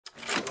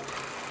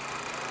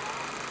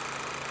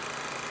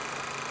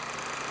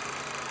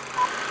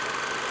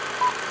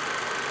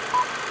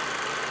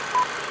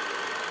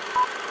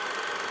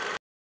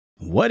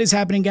What is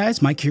happening,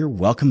 guys? Mike here.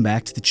 Welcome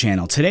back to the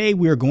channel. Today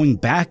we are going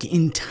back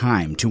in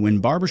time to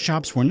when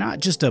barbershops were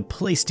not just a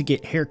place to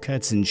get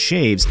haircuts and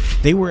shaves,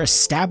 they were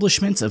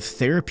establishments of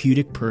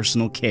therapeutic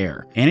personal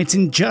care. And it's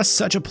in just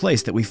such a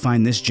place that we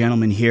find this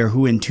gentleman here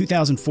who in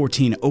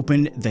 2014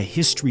 opened the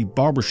History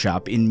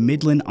Barbershop in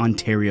Midland,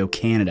 Ontario,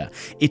 Canada.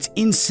 It's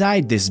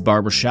inside this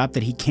barbershop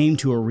that he came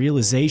to a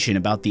realization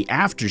about the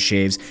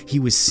aftershaves he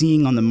was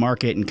seeing on the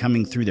market and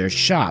coming through their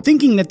shop,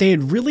 thinking that they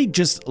had really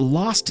just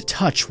lost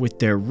touch with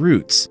their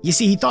roots. You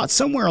see, he thought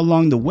somewhere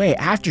along the way,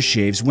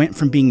 aftershaves went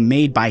from being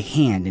made by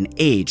hand and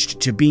aged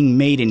to being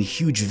made in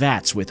huge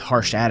vats with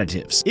harsh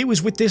additives. It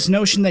was with this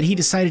notion that he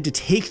decided to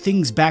take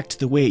things back to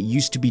the way it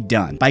used to be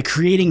done, by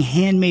creating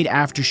handmade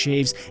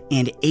aftershaves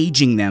and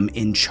aging them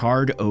in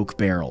charred oak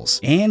barrels.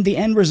 And the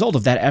end result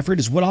of that effort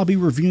is what I'll be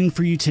reviewing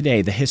for you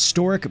today, the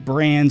Historic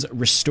Brands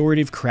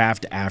Restorative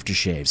Craft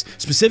Aftershaves.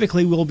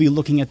 Specifically, we'll be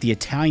looking at the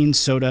Italian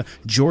Soda,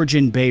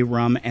 Georgian Bay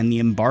Rum, and the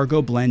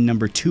Embargo Blend No.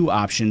 2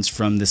 options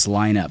from this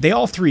lineup. They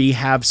all three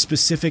have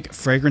specific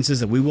fragrances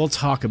that we will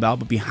talk about,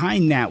 but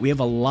behind that we have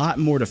a lot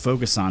more to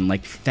focus on,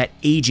 like that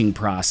aging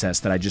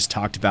process that I just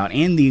talked about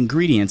and the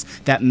ingredients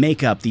that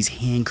make up these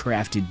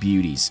handcrafted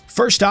beauties.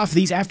 First off,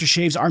 these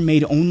aftershaves are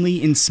made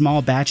only in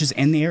small batches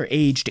and they are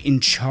aged in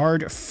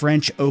charred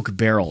French oak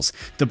barrels.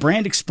 The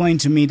brand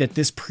explained to me that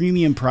this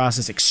premium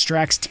process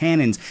extracts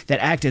tannins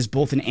that act as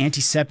both an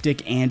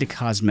antiseptic and a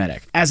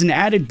cosmetic. As an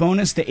added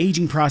bonus, the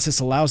aging process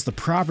allows the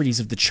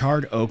properties of the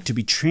charred oak to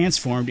be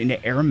transformed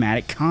into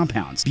aromatic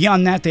compounds.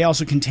 Beyond that, they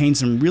also contain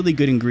some really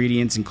good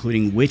ingredients,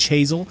 including witch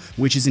hazel,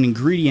 which is an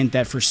ingredient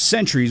that for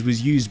centuries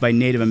was used by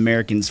Native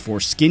Americans for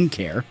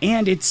skincare,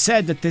 and it's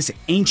said that this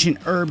ancient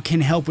herb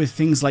can help with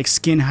things like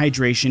skin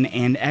hydration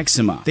and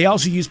eczema. They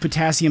also use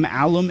potassium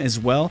alum as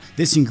well.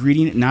 This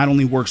ingredient not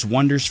only works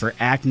wonders for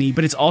acne,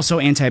 but it's also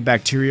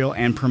antibacterial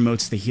and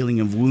promotes the healing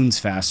of wounds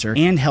faster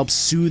and helps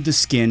soothe the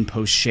skin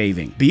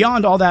post-shaving.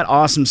 Beyond all that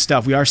awesome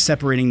stuff, we are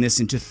separating this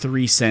into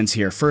three scents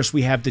here. First,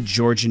 we have the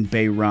Georgian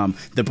Bay Rum.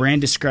 The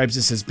brand describes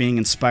this as being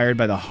inspired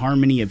by the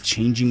harmony of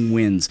changing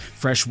winds,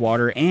 fresh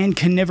water, and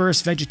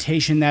carnivorous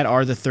vegetation that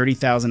are the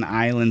 30,000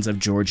 islands of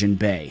Georgian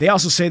Bay. They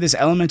also say this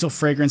elemental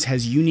fragrance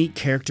has unique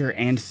character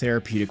and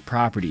therapeutic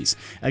properties.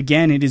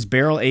 Again, it is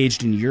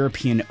barrel-aged in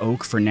European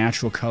oak for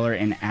natural color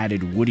and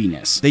added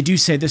woodiness. They do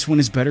say this one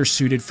is better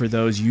suited for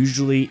those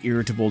usually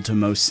irritable to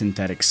most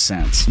synthetic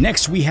scents.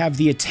 Next, we have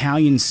the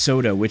Italian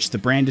Soda, which the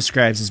brand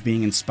describes as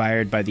being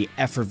inspired by the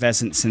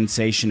effervescent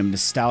sensation of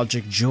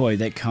nostalgic joy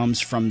that comes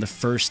from the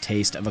first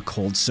taste of a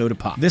cold soda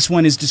pop. This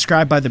one is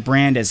described by the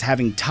brand as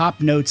having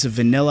top notes of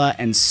vanilla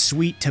and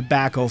sweet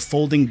tobacco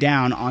folding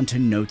down onto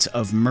notes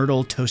of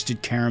myrtle,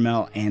 toasted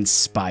caramel, and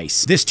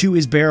spice. This too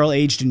is barrel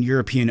aged in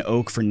European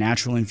oak for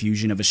natural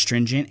infusion of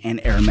astringent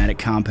and aromatic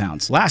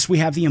compounds. Last, we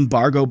have the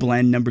Embargo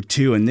Blend No.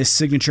 2, and this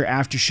signature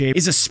aftershave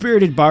is a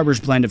spirited barber's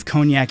blend of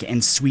cognac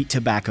and sweet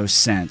tobacco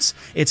scents.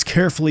 It's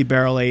carefully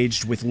barrel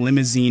aged with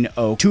limousine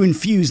oak to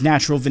infuse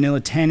natural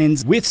vanilla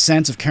tannins with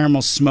scents of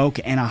caramel smoke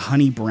and a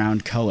honey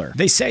brown color.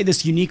 They say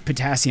this unique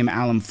potassium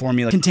alum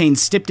formula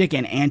contains styptic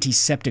and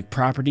antiseptic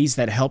properties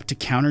that help to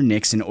counter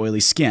nicks in oily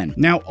skin.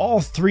 Now,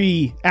 all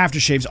three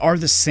aftershaves are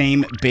the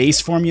same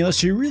base formula,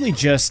 so you're really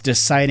just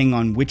deciding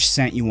on which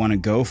scent you want to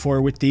go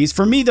for with these.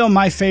 For me, though,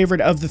 my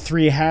favorite of the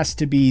three has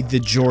to be the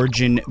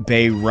Georgian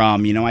Bay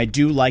Rum. You know, I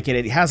do like it.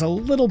 It has a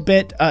little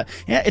bit,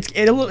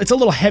 it's a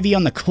little heavy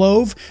on the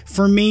clove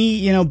for me,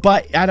 you know,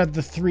 but out of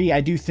the three,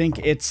 I do think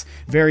it's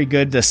very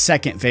good. The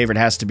second favorite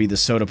has to be the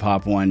soda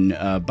pop one,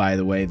 by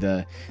the way,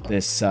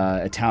 this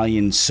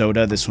Italian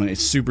Soda. This one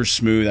is super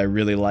smooth. I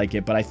really like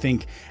it, but I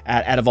think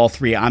out of all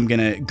three, I'm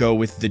gonna go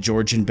with the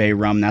Georgian Bay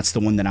Rum. That's the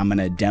one that I'm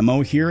gonna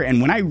demo here.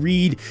 And when I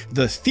read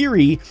the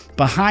theory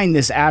behind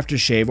this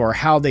aftershave or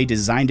how they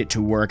designed it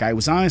to work, I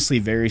was honestly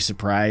very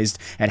surprised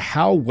at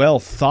how well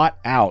thought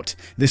out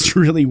this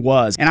really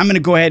was. And I'm gonna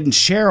go ahead and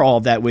share all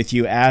of that with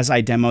you as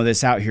I demo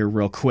this out here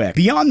real quick.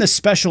 Beyond the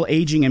special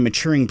aging and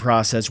maturing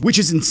process, which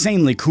is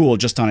insanely cool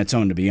just on its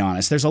own, to be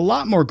honest, there's a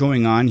lot more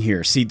going on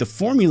here. See, the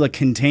formula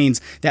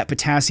contains that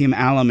potassium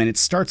alum, and it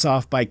starts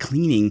off by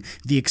cleaning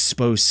the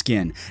exposed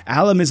skin.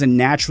 Alum is a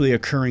naturally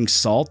occurring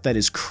salt that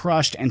is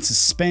crushed and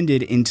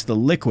suspended into the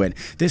liquid.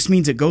 This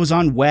means it goes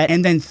on wet,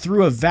 and then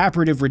through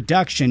evaporative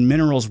reduction,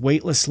 minerals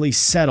weightlessly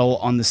settle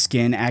on the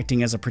skin,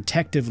 acting as a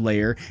protective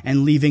layer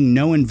and leaving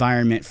no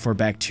environment for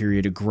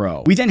bacteria to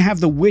grow. We then have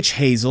the witch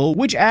hazel,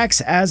 which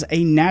acts as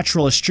a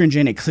natural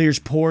astringent. It clears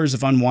pores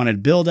of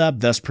unwanted buildup,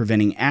 thus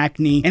preventing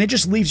acne, and it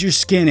just leaves your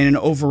skin in an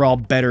overall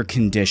better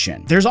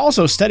condition. There's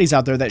also studies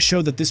out there that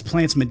show that this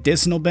plant's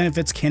medicinal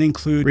benefits can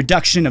include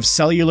reduction of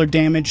cellular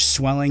damage,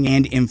 swelling,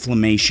 and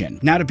inflammation.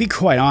 Now, to be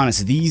quite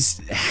honest, these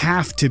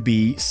have to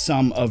be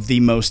some of the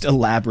most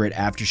elaborate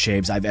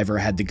aftershaves I've ever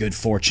had the good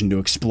fortune to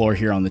explore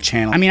here on the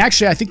channel. I mean,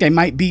 actually, I think they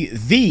might be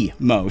the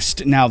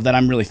most, now that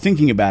I'm really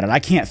thinking about it. I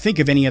can't think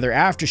of any other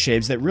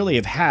aftershaves that really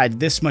have had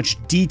this much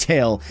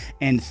detail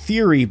and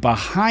theory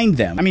behind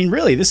them. I mean,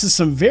 really, this is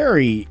some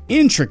very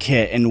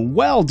intricate and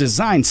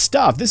well-designed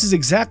stuff. This is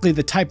exactly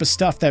the type of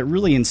stuff that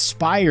really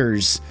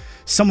inspires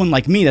someone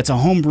like me that's a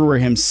home brewer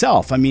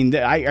himself. I mean,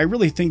 I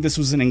really think this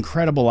was an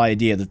incredible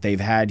idea that they've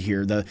had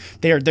here.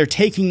 They're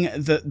taking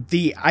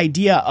the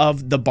idea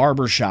of the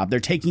barbershop. They're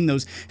taking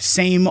those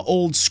same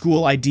old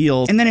school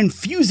ideals and then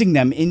infusing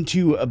them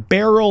into a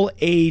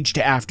barrel-aged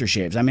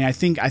aftershaves. I mean, I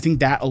think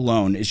that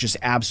alone is just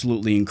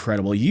absolutely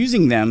incredible.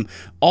 Using them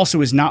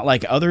also is not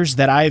like others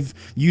that I've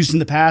used in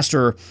the past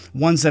or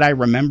ones that I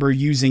remember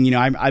using. You know,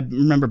 I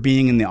remember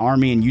being in the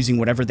Army and using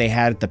whatever they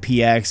had at the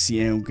PX,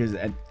 you know, because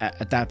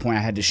at that point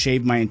I had to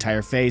shave my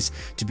entire face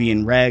to be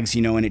in regs,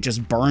 you know, and it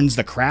just burns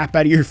the crap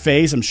out of your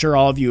face. I'm sure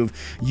all of you have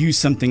used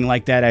something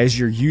like that as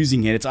you're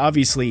using it.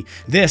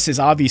 This is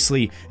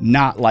obviously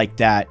not like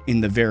that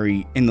in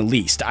the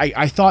least.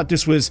 I thought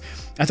this was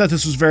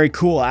very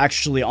cool.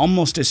 Actually,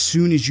 almost as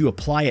soon as you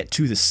apply it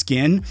to the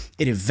skin,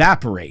 it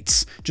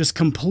evaporates, just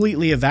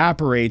completely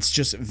evaporates,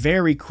 just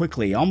very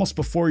quickly, almost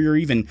before you're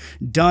even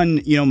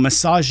done, you know,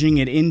 massaging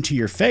it into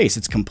your face.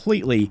 It's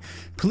completely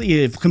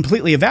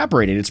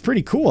evaporated. It's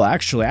pretty cool,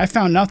 actually. I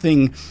found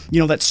nothing, you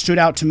know, that stood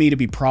out to me to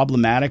be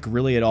problematic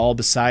really at all,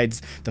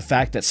 besides the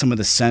fact that some of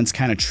the scents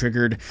kind of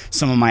triggered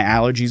some of my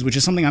allergies, which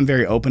is something I'm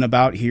very open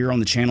about here on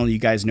the channel. You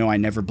guys know I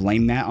never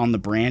blame that on the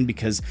brand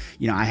because,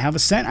 you know, I have a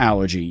scent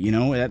allergy. You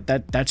know,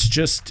 that's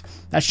just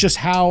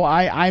how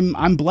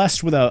I'm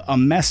blessed with a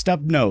messed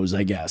up nose,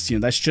 I guess. You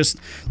know, that's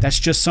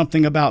just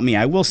something about me.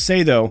 I will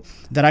say though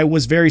that I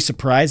was very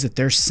surprised that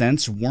their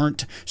scents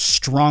weren't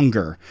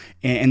stronger,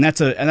 and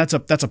that's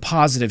a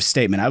positive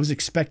statement. I was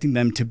expecting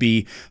them to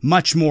be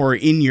much more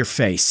in your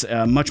face,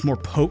 much more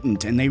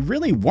potent, and they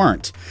really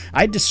weren't.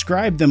 I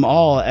described them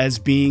all as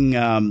being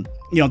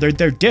you know,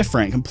 they're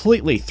different,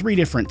 completely 3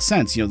 different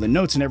scents. You know, the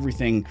notes and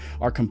everything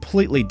are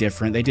completely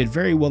different. They did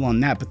very well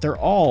on that, but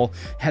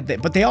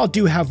they all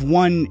do have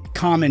one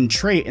common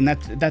trait, and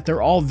that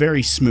they're all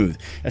very smooth,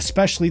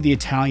 especially the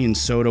Italian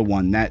soda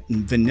one. That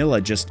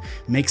vanilla just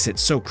makes it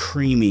so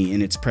creamy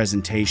in its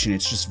presentation.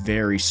 It's just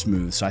very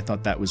smooth. So I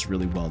thought that was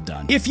really well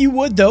done. If you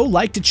would though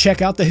like to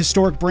check out the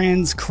Historic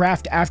Brands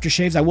Craft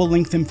Aftershaves, I will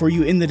link them for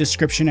you in the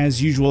description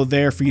as usual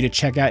there for you to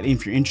check out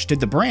if you're interested.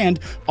 The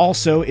brand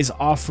also is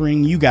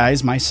offering you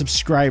guys, my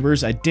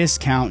subscribers, a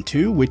discount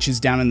too, which is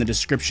down in the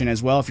description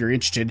as well if you're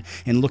interested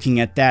in looking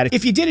at that.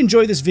 If you did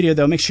enjoy this video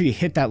though, make sure you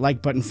hit that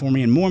like button for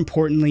me, and more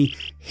importantly,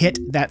 hit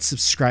that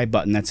subscribe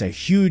button. That's a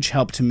huge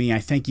help to me. I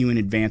thank you in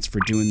advance for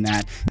doing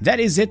that. That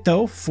is it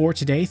though for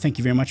today. Thank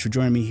you very much for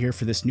joining me here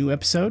for this new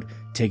episode.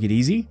 Take it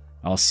easy.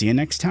 I'll see you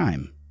next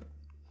time.